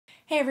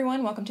Hey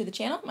everyone, welcome to the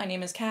channel. My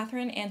name is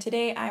Catherine, and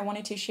today I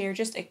wanted to share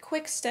just a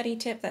quick study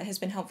tip that has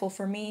been helpful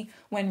for me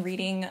when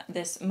reading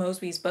this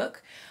Mosby's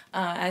book.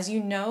 As you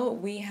know,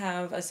 we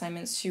have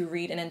assignments to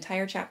read an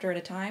entire chapter at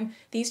a time.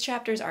 These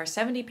chapters are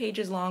 70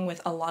 pages long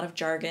with a lot of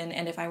jargon,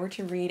 and if I were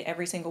to read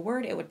every single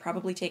word, it would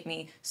probably take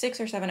me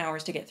 6 or 7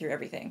 hours to get through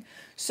everything.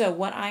 So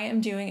what I am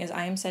doing is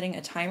I am setting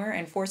a timer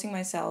and forcing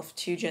myself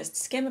to just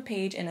skim a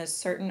page in a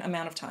certain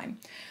amount of time.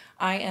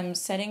 I am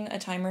setting a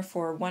timer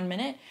for 1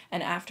 minute,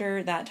 and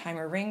after that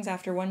timer rings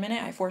after 1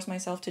 minute, I force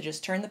myself to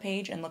just turn the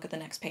page and look at the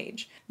next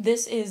page.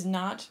 This is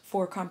not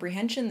for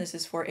comprehension, this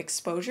is for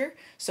exposure.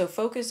 So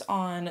focus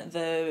on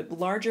the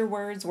larger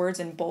words, words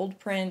in bold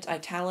print,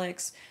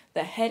 italics,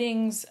 the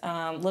headings,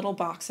 little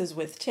boxes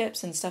with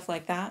tips and stuff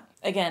like that.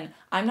 Again,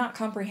 I'm not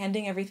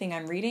comprehending everything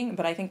I'm reading,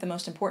 but I think the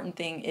most important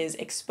thing is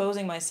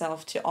exposing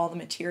myself to all the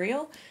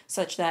material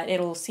such that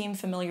it'll seem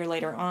familiar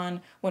later on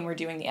when we're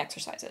doing the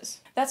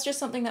exercises. That's just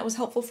something that was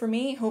helpful for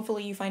me.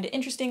 Hopefully you find it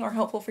interesting or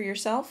helpful for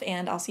yourself,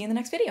 and I'll see you in the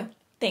next video.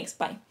 Thanks,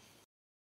 bye.